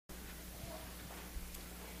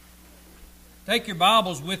Take your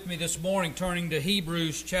Bibles with me this morning, turning to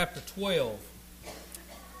Hebrews chapter 12.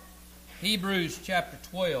 Hebrews chapter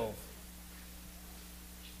 12.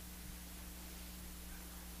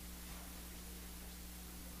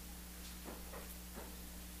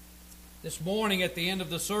 This morning at the end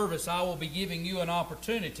of the service, I will be giving you an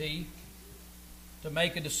opportunity to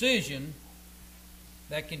make a decision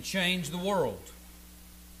that can change the world.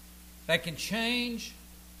 That can change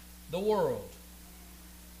the world.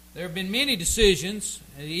 There have been many decisions,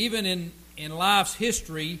 even in life's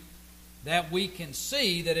history, that we can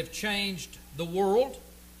see that have changed the world.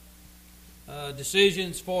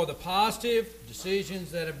 Decisions for the positive,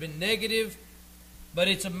 decisions that have been negative. But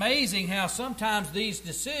it's amazing how sometimes these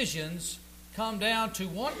decisions come down to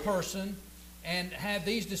one person and have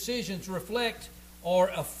these decisions reflect or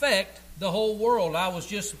affect the whole world.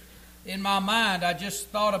 In my mind, I just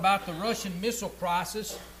thought about the Russian missile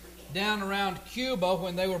crisis down around Cuba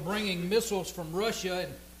when they were bringing missiles from Russia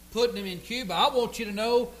and putting them in Cuba. I want you to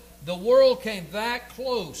know the world came that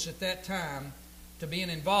close at that time to being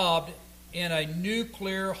involved in a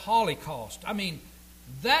nuclear holocaust. I mean,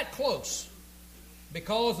 that close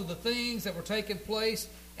because of the things that were taking place,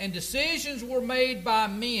 and decisions were made by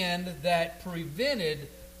men that prevented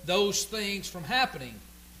those things from happening.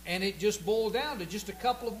 And it just boiled down to just a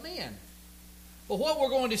couple of men. But what we're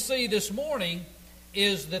going to see this morning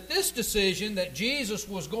is that this decision that Jesus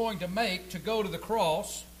was going to make to go to the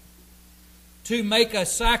cross, to make a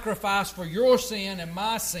sacrifice for your sin and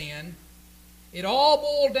my sin, it all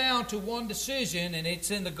boiled down to one decision, and it's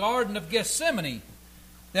in the Garden of Gethsemane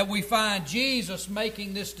that we find Jesus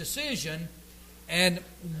making this decision, and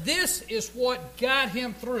this is what got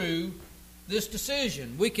him through this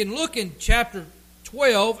decision. We can look in chapter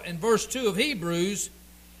 12 and verse 2 of Hebrews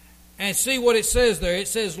and see what it says there. It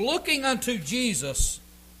says, looking unto Jesus,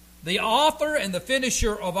 the author and the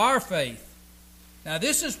finisher of our faith. Now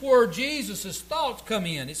this is where Jesus' thoughts come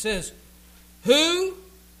in. It says, who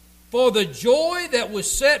for the joy that was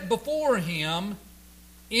set before him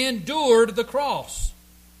endured the cross,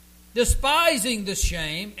 despising the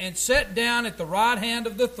shame, and sat down at the right hand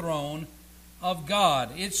of the throne of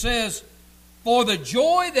God. It says, for the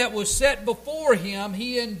joy that was set before him,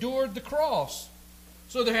 he endured the cross.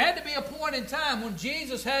 So there had to be a point in time when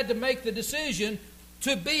Jesus had to make the decision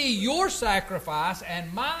to be your sacrifice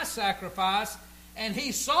and my sacrifice, and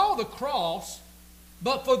he saw the cross,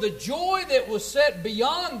 but for the joy that was set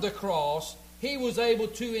beyond the cross, he was able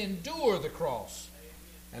to endure the cross.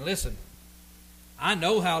 And listen, I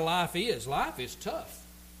know how life is. Life is tough.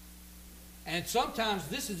 And sometimes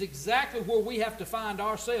this is exactly where we have to find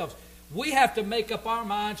ourselves. We have to make up our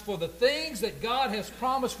minds for the things that God has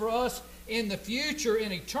promised for us in the future,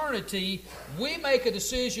 in eternity. We make a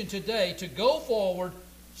decision today to go forward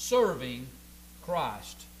serving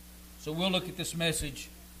Christ. So we'll look at this message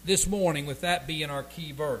this morning with that being our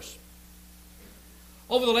key verse.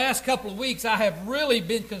 Over the last couple of weeks, I have really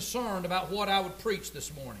been concerned about what I would preach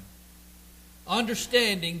this morning.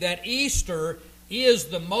 Understanding that Easter is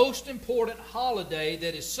the most important holiday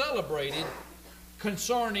that is celebrated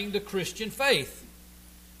concerning the Christian faith.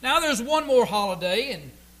 Now there's one more holiday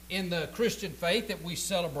in the Christian faith that we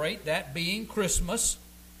celebrate, that being Christmas.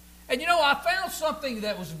 And I found something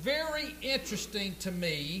that was very interesting to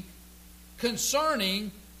me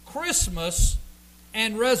concerning Christmas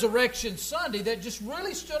and Resurrection Sunday that just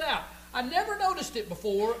really stood out. I never noticed it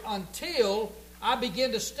before until I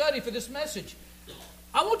began to study for this message.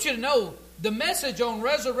 I want you to know the message on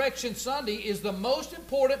Resurrection Sunday is the most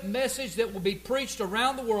important message that will be preached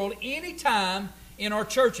around the world anytime in our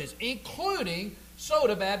churches, including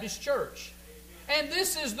Soda Baptist Church. And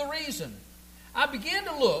this is the reason. I began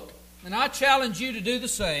to look, and I challenge you to do the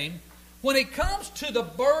same, when it comes to the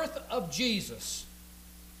birth of Jesus.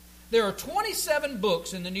 There are 27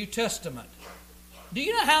 books in the New Testament. Do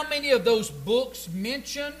you know how many of those books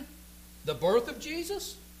mention the birth of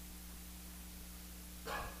Jesus?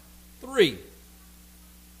 3.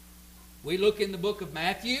 We look in the book of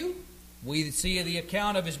Matthew. We see the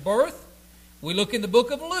account of his birth. We look in the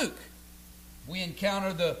book of Luke. We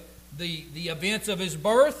encounter the events of his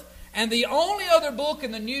birth. And the only other book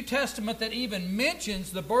in the New Testament that even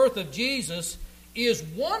mentions the birth of Jesus is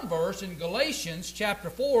one verse in Galatians chapter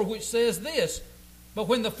 4, which says this, but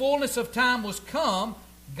when the fullness of time was come,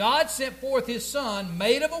 God sent forth his Son,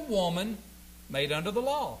 made of a woman, made under the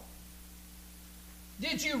law.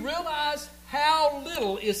 Did you realize how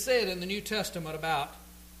little is said in the New Testament about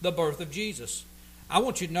the birth of Jesus? I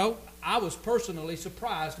want you to know, I was personally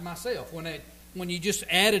surprised myself. When you just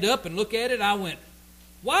add it up and look at it, I went,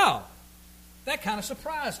 wow, that kind of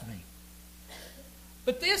surprised me.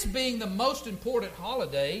 But this being the most important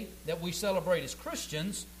holiday that we celebrate as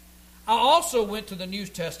Christians, I also went to the New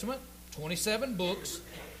Testament, 27 books,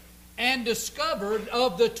 and discovered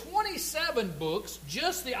of the 27 books,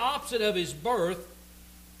 just the opposite of his birth,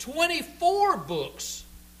 24 books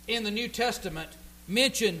in the New Testament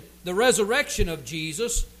mention the resurrection of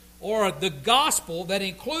Jesus, or the gospel that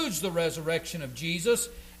includes the resurrection of Jesus.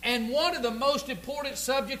 And one of the most important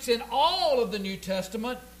subjects in all of the New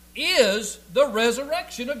Testament is the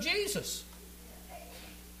resurrection of Jesus.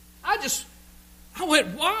 I went,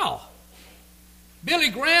 wow. Billy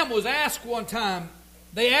Graham was asked one time,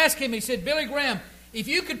 they asked him, he said, Billy Graham, if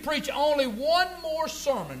you could preach only one more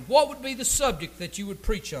sermon, what would be the subject that you would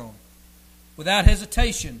preach on? Without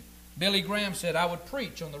hesitation, Billy Graham said, I would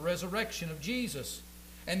preach on the resurrection of Jesus.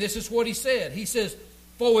 And this is what he said. He says,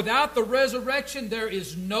 for without the resurrection, there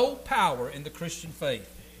is no power in the Christian faith.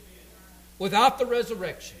 Without the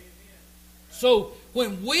resurrection. So,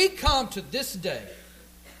 when we come to this day,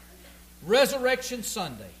 Resurrection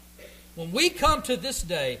Sunday, when we come to this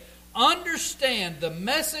day, understand the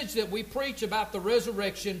message that we preach about the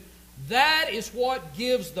resurrection. That is what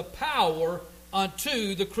gives the power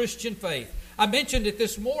unto the Christian faith. I mentioned it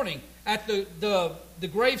this morning at the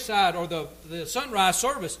graveside or the sunrise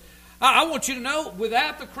service. I want you to know,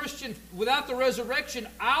 without the resurrection,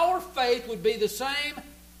 our faith would be the same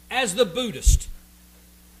as the Buddhist.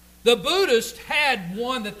 The Buddhist had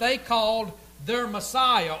one that they called their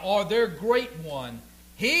Messiah or their great one.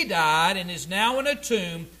 He died and is now in a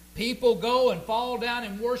tomb. People go and fall down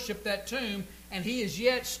and worship that tomb, and he is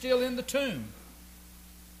yet still in the tomb.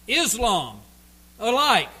 Islam,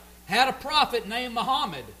 alike, had a prophet named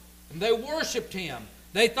Muhammad, and they worshipped him.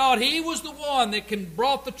 They thought he was the one that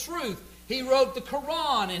brought the truth. He wrote the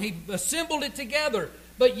Quran, and he assembled it together.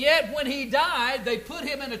 But yet, when he died, they put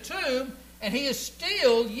him in a tomb, and he is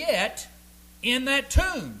still yet in that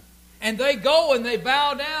tomb. And they go and they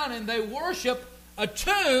bow down and they worship a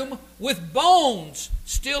tomb with bones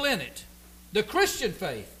still in it. The Christian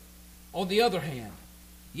faith, on the other hand,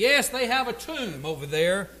 yes, they have a tomb over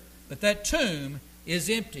there, but that tomb is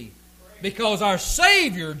empty. Because our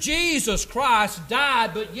Savior, Jesus Christ,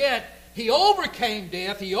 died, but yet He overcame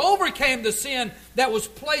death. He overcame the sin that was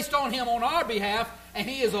placed on Him on our behalf, and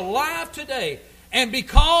He is alive today. And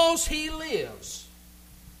because He lives,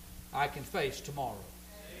 I can face tomorrow.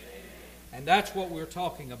 And that's what we're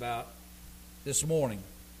talking about this morning.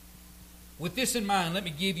 With this in mind, let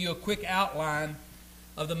me give you a quick outline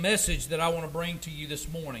of the message that I want to bring to you this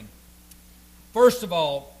morning. First of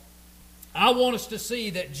all, I want us to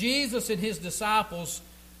see that Jesus and His disciples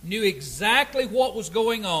knew exactly what was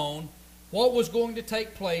going on, what was going to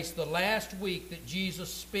take place the last week that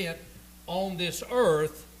Jesus spent on this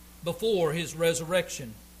earth before His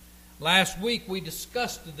resurrection. Last week we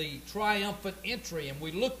discussed the triumphant entry and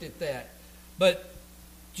we looked at that. But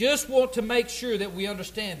just want to make sure that we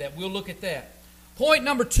understand that. We'll look at that. Point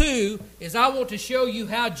number 2 is I want to show you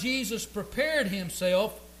how Jesus prepared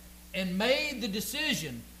Himself and made the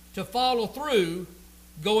decision to follow through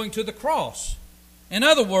going to the cross. In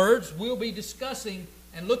other words, we'll be discussing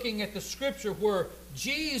and looking at the scripture where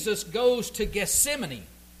Jesus goes to Gethsemane.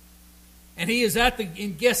 And He is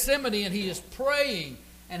in Gethsemane and He is praying,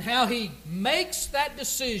 and how He makes that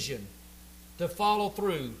decision to follow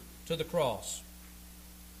through to the cross.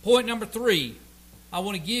 Point number 3, I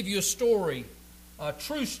want to give you a story, a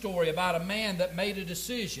true story about a man that made a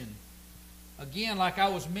decision, again, like I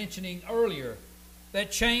was mentioning earlier, that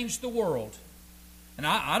changed the world. And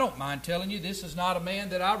I don't mind telling you, this is not a man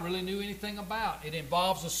that I really knew anything about. It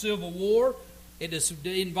involves a civil war. It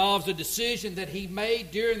involves a decision that he made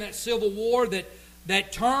during that civil war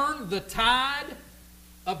that turned the tide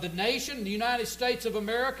of the nation, the United States of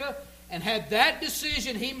America. And had that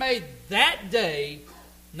decision he made that day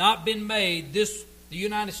not been made, the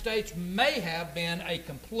United States may have been a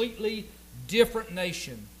completely different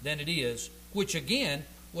nation than it is, which again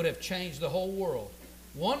would have changed the whole world.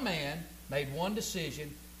 One man made one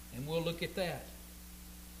decision, and we'll look at that.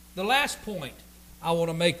 The last point I want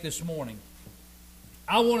to make this morning,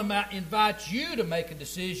 I want to invite you to make a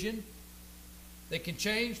decision that can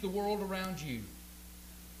change the world around you.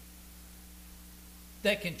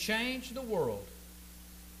 That can change the world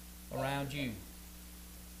around you.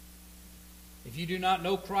 If you do not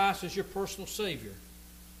know Christ as your personal Savior,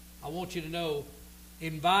 I want you to know,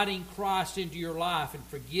 inviting Christ into your life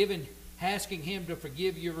and asking Him to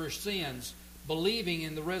forgive your sins, believing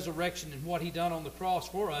in the resurrection and what He done on the cross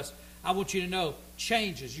for us, I want you to know,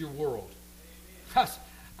 changes your world. I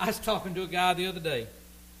was talking to a guy the other day.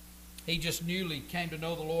 He just newly came to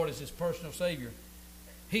know the Lord as his personal Savior.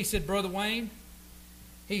 He said, Brother Wayne,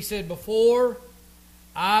 he said, before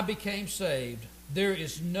I became saved, there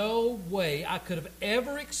is no way I could have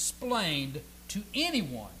ever explained to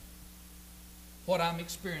anyone what I'm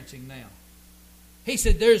experiencing now. He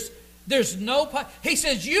said, there's no... He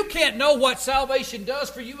says, you can't know what salvation does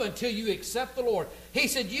for you until you accept the Lord. He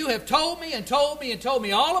said, you have told me and told me and told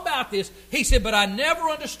me all about this. He said, but I never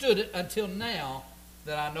understood it until now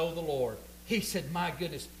that I know the Lord. He said, my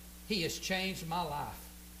goodness, He has changed my life.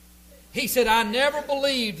 He said, I never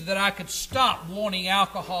believed that I could stop wanting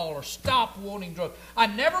alcohol or stop wanting drugs. I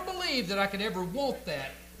never believed that I could ever want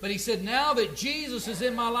that. But he said, now that Jesus is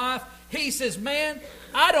in my life, he says, man,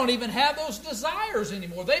 I don't even have those desires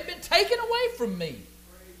anymore. They've been taken away from me.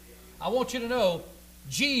 I want you to know,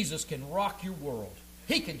 Jesus can rock your world.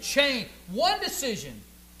 He can change. One decision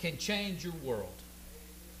can change your world.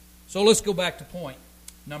 So let's go back to point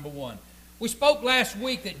number 1. We spoke last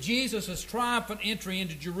week that Jesus' triumphant entry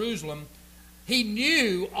into Jerusalem, he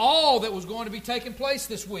knew all that was going to be taking place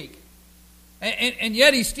this week. And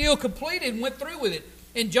yet he still completed and went through with it.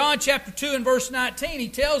 In John chapter 2 and verse 19, he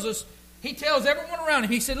tells everyone around him,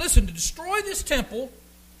 he said, listen, to destroy this temple,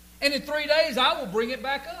 and in 3 days I will bring it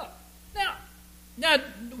back up. Now,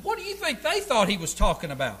 what do you think they thought he was talking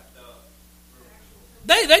about?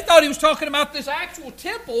 They thought he was talking about this actual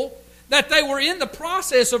temple that they were in the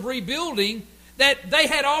process of rebuilding, that they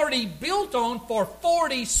had already built on for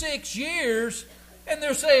 46 years, and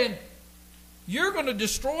they're saying, you're going to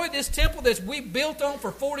destroy this temple that we built on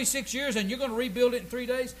for 46 years and you're going to rebuild it in 3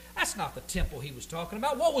 days? That's not the temple he was talking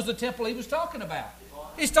about. What was the temple he was talking about?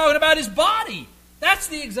 He's talking about his body. That's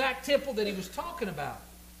the exact temple that he was talking about.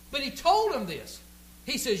 But he told them this.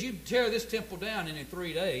 He says, you tear this temple down and in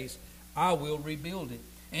 3 days I will rebuild it.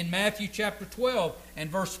 In Matthew chapter 12 and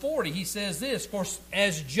verse 40, he says this, for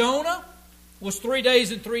as Jonah was 3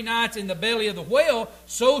 days and 3 nights in the belly of the whale,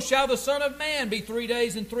 so shall the Son of Man be 3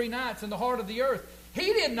 days and 3 nights in the heart of the earth.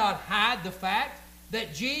 He did not hide the fact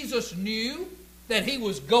that Jesus knew that he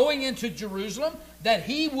was going into Jerusalem, that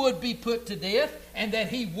he would be put to death, and that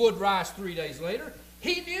he would rise 3 days later.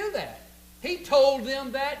 He knew that. He told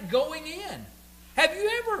them that going in. Have you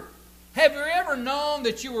ever known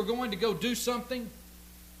that you were going to go do something?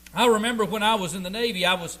 I remember when I was in the Navy,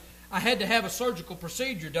 I had to have a surgical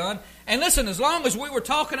procedure done. And listen, as long as we were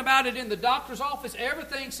talking about it in the doctor's office,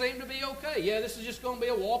 everything seemed to be okay. Yeah, this is just going to be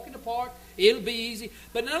a walk in the park. It'll be easy.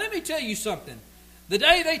 But now let me tell you something. The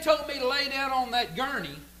day they told me to lay down on that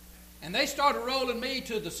gurney, and they started rolling me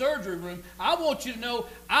to the surgery room, I want you to know,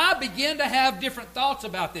 I began to have different thoughts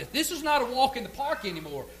about this. This is not a walk in the park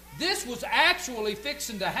anymore. This was actually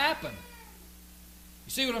fixing to happen.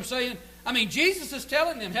 You see what I'm saying? I mean, Jesus is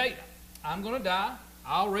telling them, hey, I'm going to die.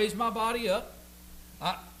 I'll raise my body up.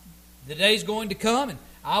 The day's going to come, and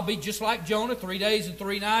I'll be just like Jonah, 3 days and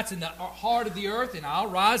 3 nights in the heart of the earth, and I'll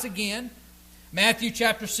rise again. Matthew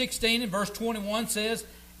chapter 16 and verse 21 says,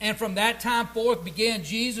 and from that time forth began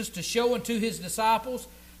Jesus to show unto his disciples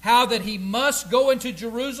how that he must go into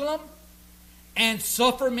Jerusalem and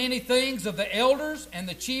suffer many things of the elders and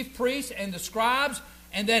the chief priests and the scribes,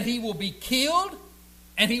 and that he will be killed,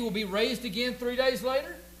 and he will be raised again 3 days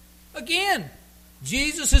later. Again,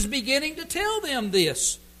 Jesus is beginning to tell them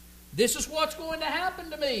this. This is what's going to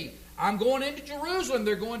happen to me. I'm going into Jerusalem.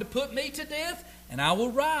 They're going to put me to death, and I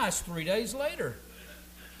will rise 3 days later.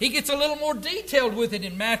 He gets a little more detailed with it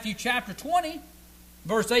in Matthew chapter 20,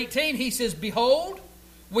 verse 18. He says, behold,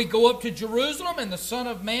 we go up to Jerusalem, and the Son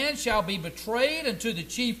of Man shall be betrayed unto the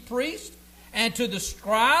chief priests and to the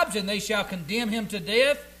scribes, and they shall condemn him to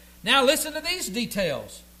death. Now listen to these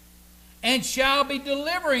details. And shall be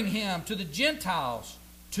delivering him to the Gentiles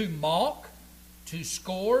to mock, to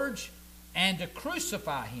scourge, and to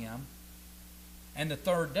crucify him. And the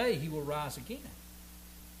 3rd day he will rise again.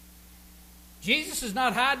 Jesus is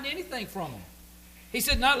not hiding anything from them. He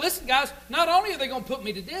said, "Now listen, guys, not only are they going to put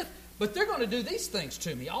me to death, but they're going to do these things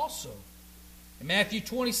to me also." In Matthew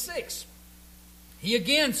 26, he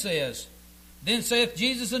again says, then saith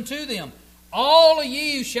Jesus unto them, all of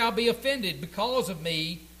you shall be offended because of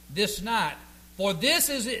me this night. For this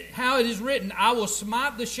is how it is written, I will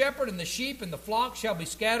smite the shepherd, and the sheep and the flock shall be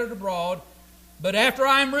scattered abroad. But after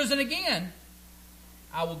I am risen again,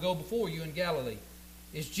 I will go before you in Galilee.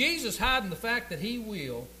 Is Jesus hiding the fact that he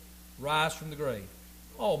will rise from the grave?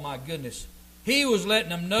 Oh my goodness. He was letting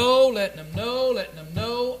them know,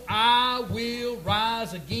 I will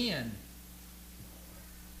rise again.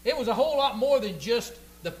 It was a whole lot more than just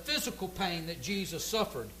the physical pain that Jesus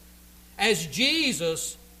suffered. As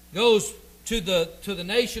Jesus goes to the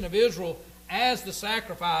nation of Israel as the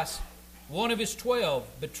sacrifice, one of his 12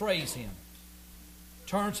 betrays him,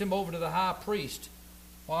 turns him over to the high priest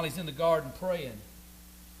while he's in the garden praying.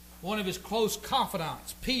 one of his close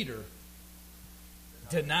confidants, Peter,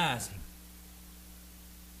 denies him.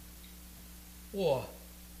 Boy,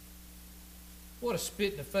 what a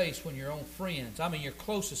spit in the face when your own friends, your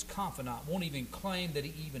closest confidant, won't even claim that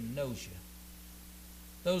he even knows you.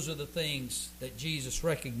 Those are the things that Jesus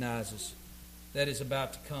recognizes that is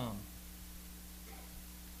about to come.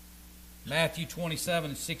 Matthew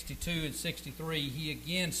 27, 62 and 63, he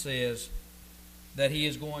again says that he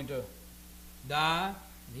is going to die,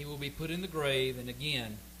 and he will be put in the grave, and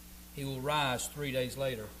again, he will rise 3 days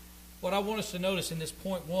later. What I want us to notice in this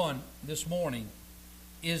point 1 this morning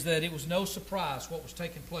is that it was no surprise what was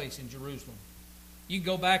taking place in Jerusalem. You can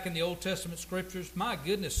go back in the Old Testament Scriptures. My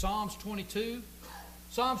goodness, Psalms 22.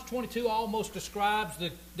 Psalms 22 almost describes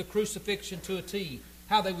the crucifixion to a T.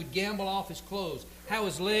 How they would gamble off his clothes. How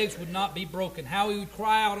his legs would not be broken. How he would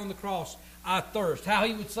cry out on the cross, I thirst. How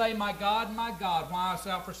he would say, my God, why hast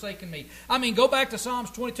thou forsaken me? Go back to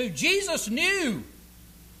Psalms 22. Jesus knew.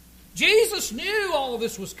 Jesus knew all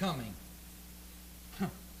this was coming.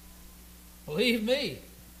 Believe me,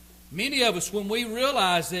 many of us, when we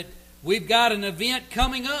realize that we've got an event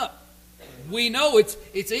coming up, we know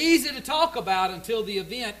it's easy to talk about until the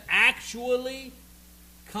event actually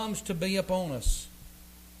comes to be upon us.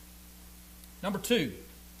 Number 2,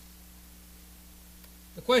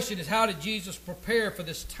 the question is, how did Jesus prepare for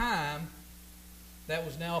this time that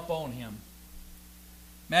was now upon him?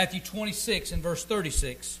 Matthew 26 and verse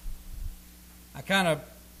 36. I kind of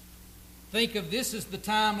think of this as the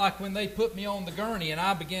time like when they put me on the gurney and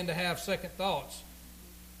I began to have second thoughts.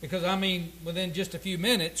 Because, within just a few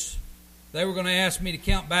minutes, they were going to ask me to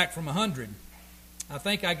count back from 100. I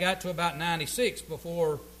think I got to about 96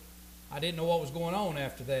 before I didn't know what was going on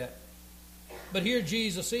after that. But here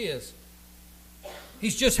Jesus is.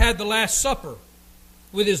 He's just had the Last Supper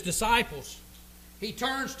with his disciples. He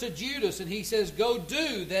turns to Judas and he says, go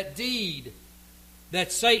do that deed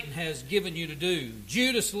that Satan has given you to do.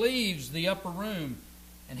 Judas leaves the upper room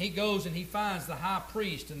and he goes and he finds the high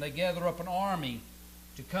priest, and they gather up an army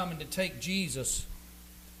to come and to take Jesus.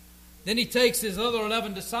 Then he takes his other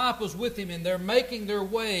 11 disciples with him, and they're making their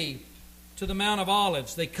way to the Mount of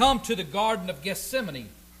Olives. They come to the Garden of Gethsemane,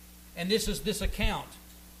 and this is this account.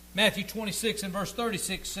 Matthew 26 and verse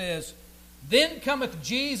 36 says, Then cometh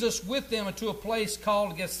Jesus with them unto a place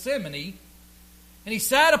called Gethsemane, and he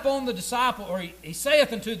sat upon the disciple, or he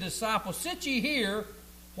saith unto the disciples, Sit ye here,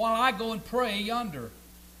 while I go and pray yonder.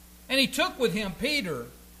 And he took with him Peter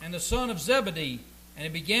and the son of Zebedee, and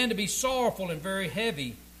it began to be sorrowful and very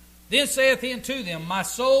heavy. Then saith he unto them, My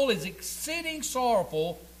soul is exceeding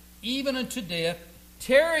sorrowful, even unto death.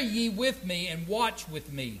 Tarry ye with me, and watch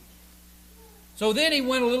with me. So then he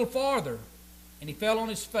went a little farther, and he fell on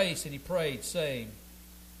his face, and he prayed, saying,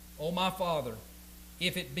 O my Father,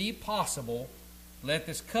 if it be possible, let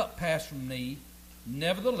this cup pass from me.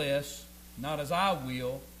 Nevertheless, not as I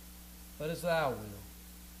will, but as thou wilt.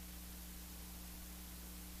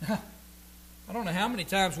 I don't know how many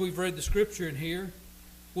times we've read the Scripture in here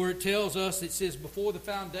where it tells us, it says, before the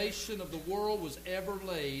foundation of the world was ever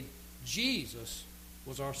laid, Jesus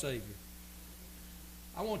was our Savior.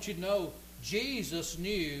 I want you to know, Jesus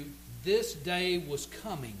knew this day was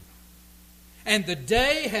coming. And the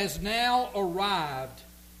day has now arrived.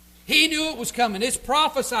 He knew it was coming. It's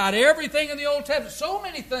prophesied, everything in the Old Testament, so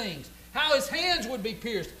many things. How his hands would be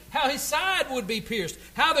pierced, how his side would be pierced,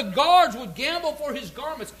 how the guards would gamble for his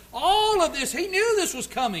garments. All of this, he knew this was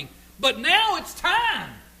coming. But now it's time.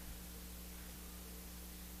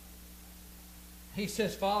 He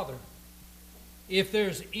says, Father, if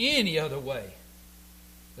there's any other way,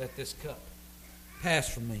 let this cup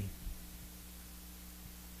pass from me.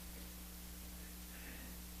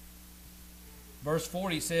 Verse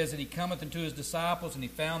 40 says that he cometh unto his disciples, and he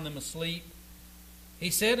found them asleep. He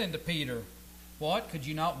said unto Peter, What, could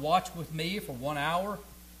you not watch with me for 1 hour?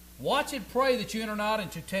 Watch and pray that you enter not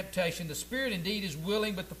into temptation. The spirit indeed is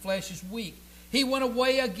willing, but the flesh is weak. He went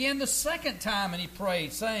away again the second time, and he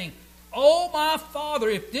prayed, saying, O my Father,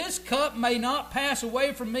 if this cup may not pass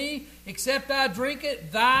away from me, except I drink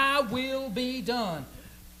it, thy will be done.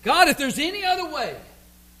 God, if there's any other way,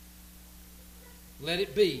 let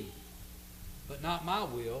it be. But not my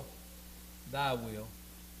will, thy will.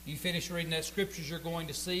 You finish reading that scriptures, you're going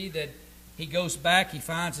to see that he goes back, he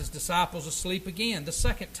finds his disciples asleep again, the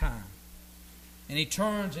second time. And he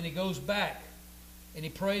turns and he goes back and he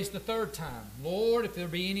prays the third time. Lord, if there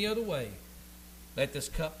be any other way, let this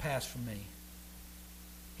cup pass from me.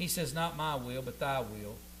 He says, not my will, but thy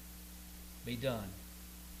will be done.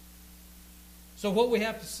 So what we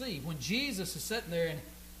have to see, when Jesus is sitting there and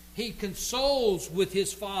he consoles with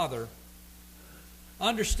his Father,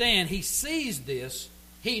 understand, he sees this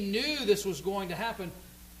He knew this was going to happen.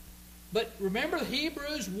 But remember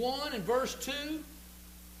Hebrews 1 and verse 2?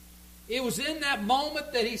 It was in that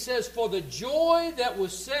moment that he says, for the joy that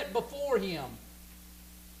was set before him.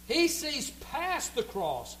 He sees past the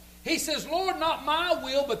cross. He says, Lord, not my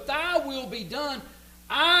will, but thy will be done.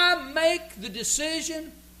 I make the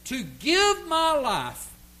decision to give my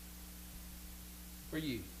life for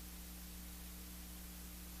you.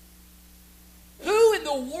 Who in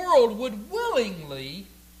the world would willingly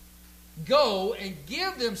go and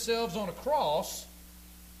give themselves on a cross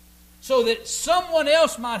so that someone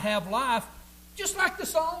else might have life, just like the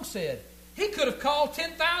song said? He could have called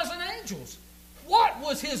 10,000 angels. What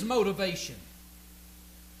was his motivation?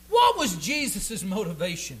 What was Jesus'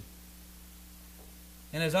 motivation?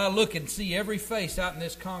 And as I look and see every face out in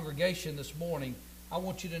this congregation this morning, I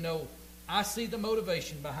want you to know I see the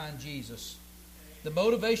motivation behind Jesus. The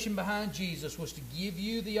motivation behind Jesus was to give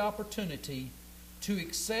you the opportunity to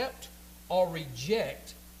accept or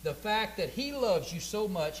reject the fact that He loves you so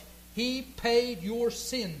much, He paid your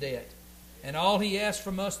sin debt. And all He asks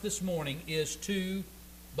from us this morning is to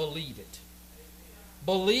believe it.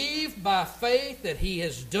 Believe by faith that He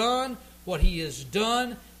has done what He has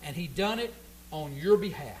done, and He done it on your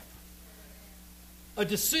behalf. A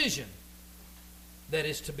decision that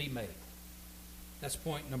is to be made. That's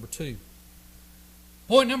point number 2.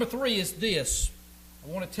 Point number 3 is this.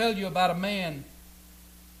 I want to tell you about a man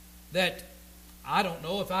that I don't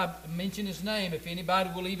know if I mention his name, if anybody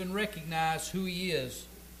will even recognize who he is.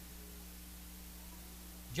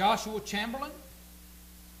 Joshua Chamberlain?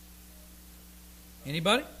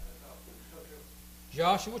 Anybody?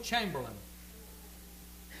 Joshua Chamberlain.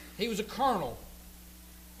 He was a colonel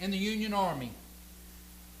in the Union Army.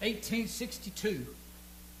 1862.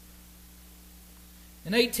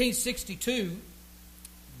 In 1862,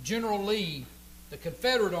 General Lee, the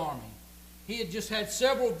Confederate Army, he had just had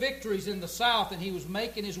several victories in the South, and he was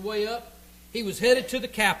making his way up. He was headed to the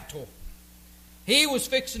capital. He was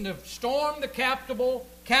fixing to storm the capital,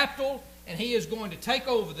 and he is going to take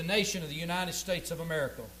over the nation of the United States of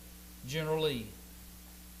America, General Lee.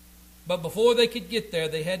 But before they could get there,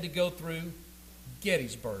 they had to go through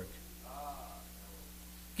Gettysburg.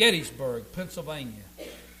 Gettysburg, Pennsylvania.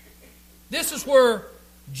 This is where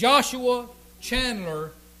Joshua Chamberlain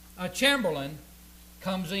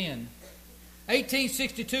comes in.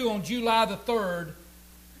 1862, on July the 3rd,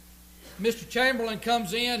 Mr. Chamberlain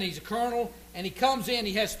comes in. He's a colonel, and he comes in.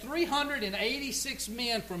 He has 386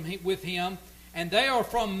 men with him, and they are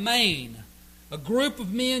from Maine. A group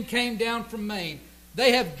of men came down from Maine.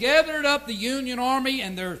 They have gathered up the Union Army,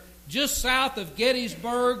 and they're just south of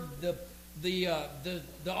Gettysburg. The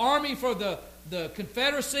army for the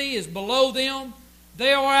Confederacy is below them.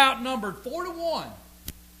 They are outnumbered 4-1.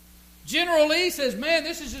 General Lee says, man,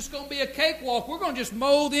 this is just going to be a cakewalk. We're going to just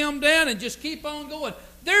mow them down and just keep on going.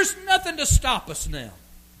 There's nothing to stop us now.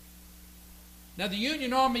 Now, the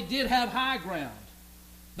Union Army did have high ground.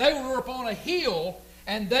 They were up on a hill,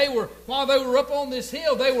 and while they were up on this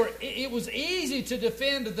hill, it was easy to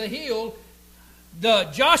defend the hill. The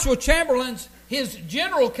Joshua Chamberlain's, his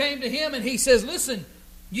general came to him, and he says, listen,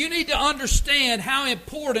 you need to understand how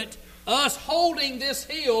important us holding this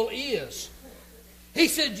hill is. He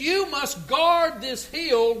said, you must guard this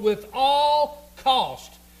hill with all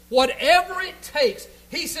cost. Whatever it takes.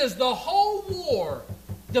 He says the whole war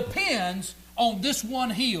depends on this one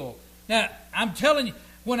hill. Now, I'm telling you,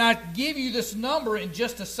 when I give you this number in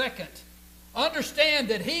just a second, understand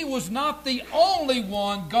that he was not the only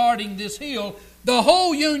one guarding this hill. The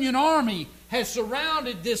whole Union Army has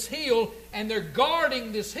surrounded this hill, and they're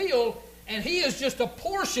guarding this hill, and he is just a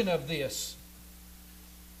portion of this.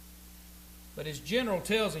 But his general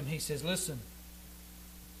tells him, he says, listen,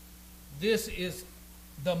 this is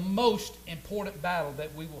the most important battle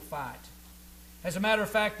that we will fight. As a matter of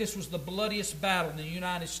fact, this was the bloodiest battle the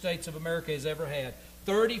United States of America has ever had.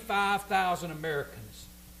 35,000 Americans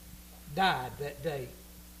died that day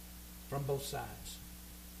from both sides.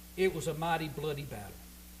 It was a mighty bloody battle.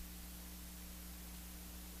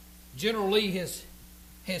 General Lee has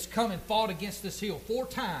come and fought against this hill 4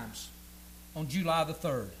 times on July the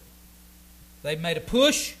 3rd. They made a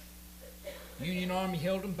push. Union Army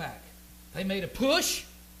held them back. They made a push.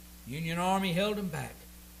 Union Army held them back.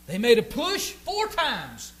 They made a push 4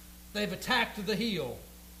 times. They've attacked the hill.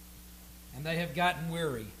 And they have gotten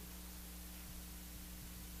weary.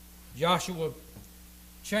 Joshua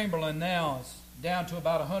Chamberlain now is down to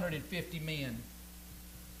about 150 men.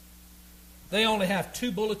 They only have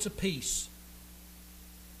 2 bullets apiece.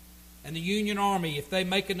 And the Union Army, if they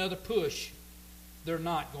make another push, they're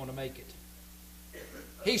not going to make it.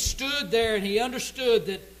 He stood there and he understood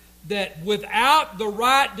that that without the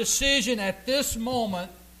right decision at this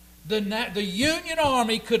moment, the Union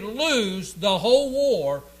Army could lose the whole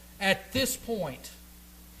war at this point.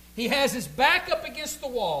 He has his back up against the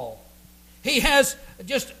wall. He has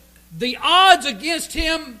just, the odds against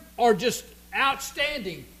him are just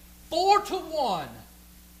outstanding. 4-1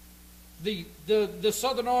 the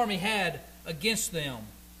Southern Army had against them.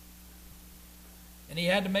 And he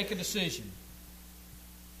had to make a decision.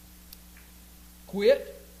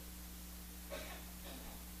 Quit?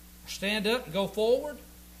 Or stand up and go forward?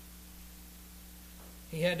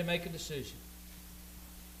 He had to make a decision.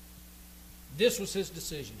 This was his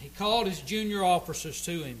decision. He called his junior officers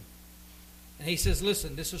to him. And he says,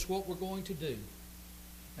 listen, this is what we're going to do.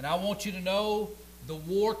 And I want you to know the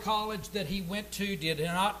war college that he went to did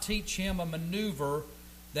not teach him a maneuver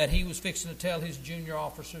that he was fixing to tell his junior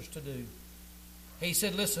officers to do. He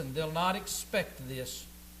said, listen, they'll not expect this.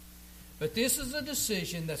 But this is a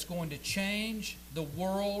decision that's going to change the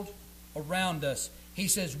world around us. He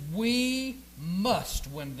says, we must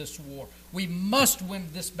win this war. We must win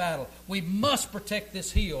this battle. We must protect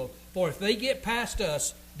this hill. For if they get past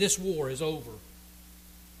us, this war is over.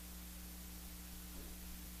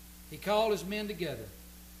 He called his men together.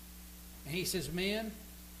 And he says, men,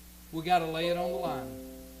 we got to lay it on the line.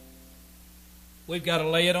 We've got to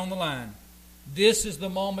lay it on the line. This is the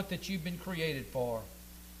moment that you've been created for.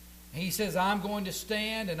 He says, I'm going to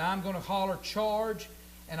stand and I'm going to holler charge.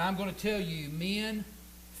 And I'm going to tell you, men,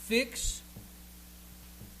 fix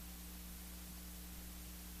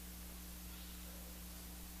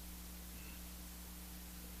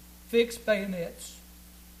bayonets.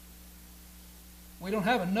 We don't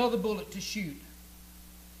have another bullet to shoot.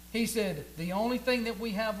 He said, the only thing that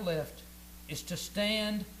we have left is to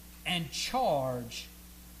stand and charge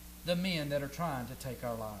the men that are trying to take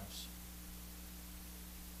our lives.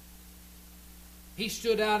 He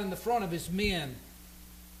stood out in the front of his men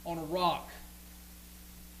on a rock,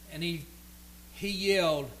 and he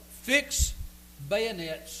yelled, fix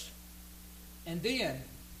bayonets, and then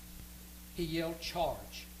he yelled,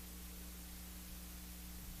 charge.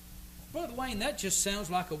 Brother Wayne, that just sounds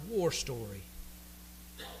like a war story.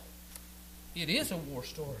 It is a war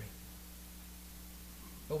story.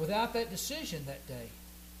 But without that decision that day,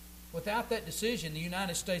 without that decision, the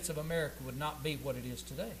United States of America would not be what it is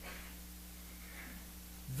today.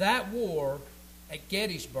 That war at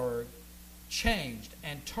Gettysburg changed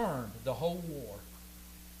and turned the whole war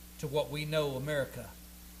to what we know America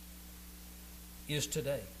is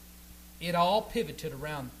today. It all pivoted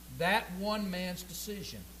around that one man's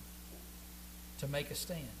decision to make a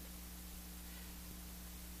stand.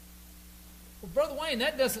 Well, Brother Wayne,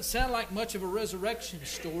 that doesn't sound like much of a resurrection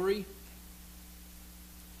story.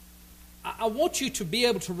 I want you to be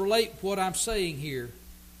able to relate what I'm saying here.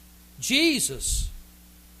 Jesus,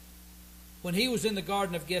 when he was in the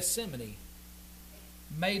Garden of Gethsemane,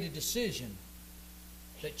 made a decision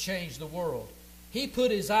that changed the world. He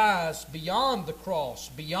put his eyes beyond the cross,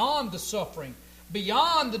 beyond the suffering,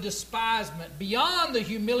 beyond the despisement, beyond the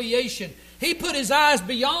humiliation. He put his eyes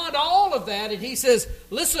beyond all of that, and he says,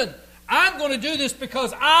 listen, I'm going to do this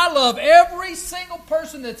because I love every single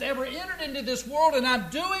person that's ever entered into this world, and I'm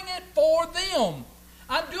doing it for them.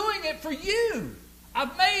 I'm doing it for you.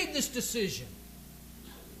 I've made this decision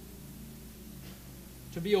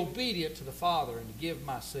to be obedient to the Father and to give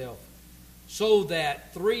myself, so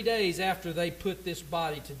that 3 days after they put this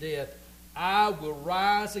body to death, I will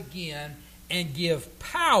rise again and give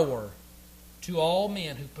power to all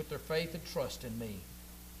men who put their faith and trust in me,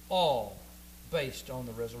 all based on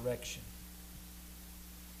the resurrection.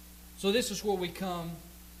 So this is where we come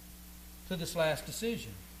to this last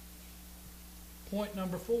decision. Point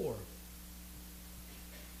number 4.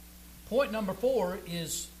 Point number 4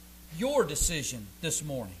 is your decision this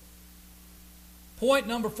morning. Point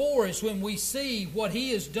number 4 is when we see what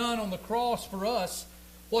He has done on the cross for us,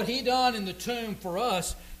 what He done in the tomb for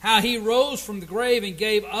us, how He rose from the grave and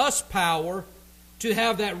gave us power to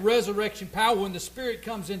have that resurrection power when the Spirit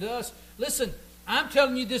comes into us. Listen, I'm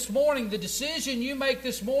telling you this morning, the decision you make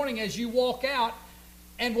this morning as you walk out,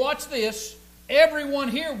 and watch this, everyone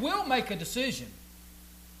here will make a decision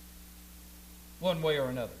one way or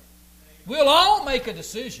another. We'll all make a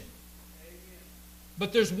decision.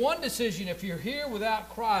 But there's one decision. If you're here without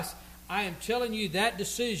Christ, I am telling you that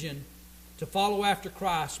decision to follow after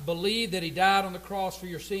Christ, believe that He died on the cross for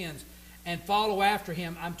your sins, and follow after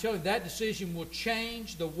Him, I'm telling you that decision will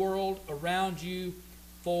change the world around you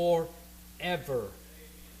forever.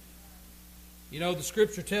 You know, the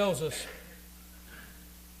Scripture tells us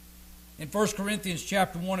in 1 Corinthians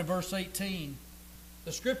chapter 1 and verse 18,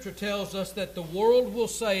 The Scripture tells us that the world will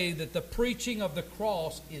say that the preaching of the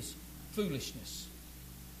cross is foolishness.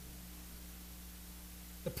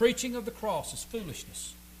 The preaching of the cross is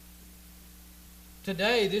foolishness.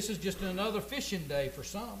 Today, this is just another fishing day for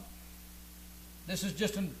some. This is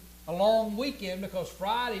just a long weekend because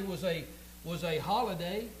Friday was a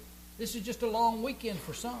holiday. This is just a long weekend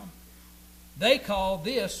for some. They call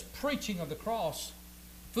this preaching of the cross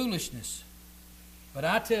foolishness. But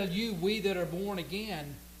I tell you, we that are born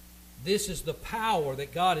again, this is the power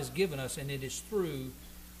that God has given us, and it is through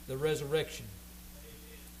the resurrection.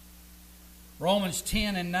 Romans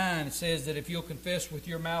 10 and 9, it says that if you'll confess with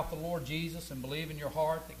your mouth the Lord Jesus and believe in your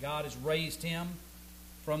heart that God has raised Him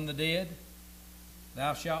from the dead,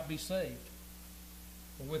 thou shalt be saved.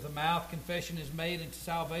 For with the mouth confession is made unto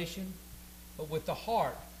salvation, but with the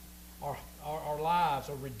heart our lives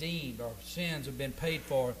are redeemed, our sins have been paid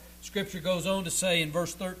for. Scripture goes on to say in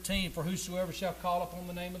verse 13, for whosoever shall call upon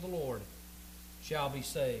the name of the Lord shall be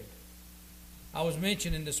saved. I was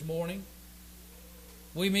mentioning this morning,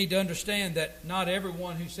 we need to understand that not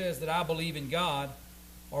everyone who says that I believe in God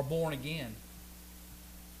are born again.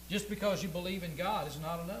 Just because you believe in God is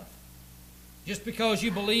not enough. Just because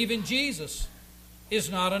you believe in Jesus is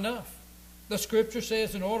not enough. The Scripture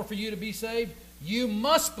says in order for you to be saved, you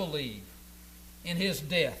must believe in His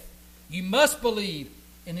death. You must believe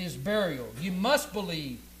in His burial. You must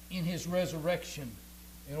believe in His resurrection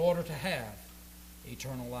in order to have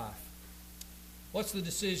eternal life. What's the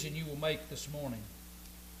decision you will make this morning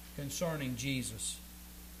concerning Jesus?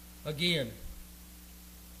 Again,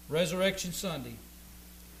 Resurrection Sunday,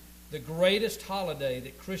 the greatest holiday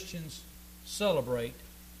that Christians celebrate,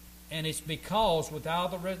 and it's because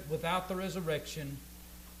without the resurrection,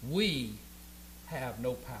 we have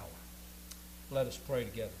no power. Let us pray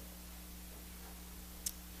together.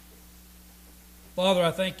 Father,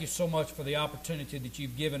 I thank you so much for the opportunity that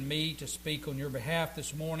you've given me to speak on your behalf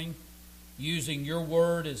this morning, using your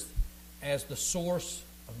word as the source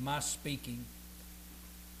of my speaking.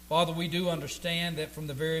 Father, we do understand that from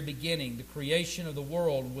the very beginning, the creation of the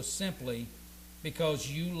world was simply because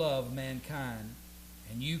you love mankind,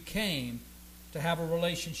 and you came to have a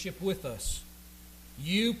relationship with us.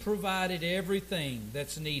 You provided everything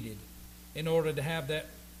that's needed in order to have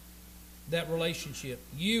that relationship.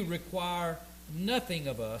 You require nothing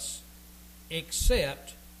of us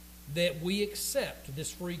except that we accept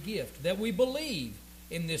this free gift, that we believe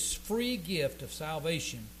in this free gift of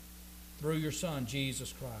salvation through your Son,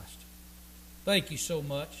 Jesus Christ. Thank you so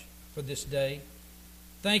much for this day.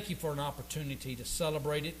 Thank you for an opportunity to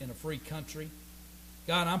celebrate it in a free country.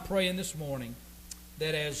 God, I'm praying this morning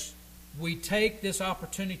that as we take this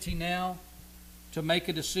opportunity now to make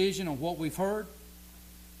a decision on what we've heard,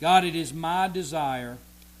 God, it is my desire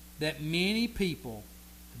that many people,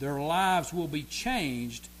 their lives will be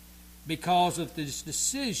changed because of this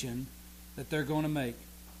decision that they're going to make.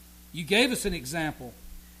 You gave us an example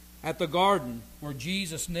at the garden where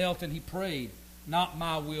Jesus knelt and He prayed, not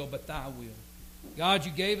my will, but thy will. God,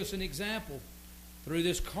 you gave us an example through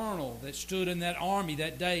this colonel that stood in that army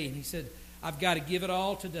that day, and he said, I've got to give it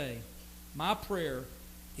all today. My prayer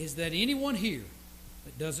is that anyone here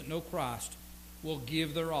that doesn't know Christ will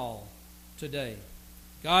give their all today.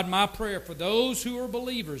 God, my prayer for those who are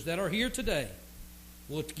believers that are here today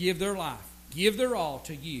will give their life, give their all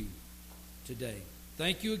to you today.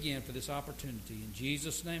 Thank you again for this opportunity. In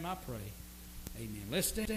Jesus' name I pray. Amen. Let's stand.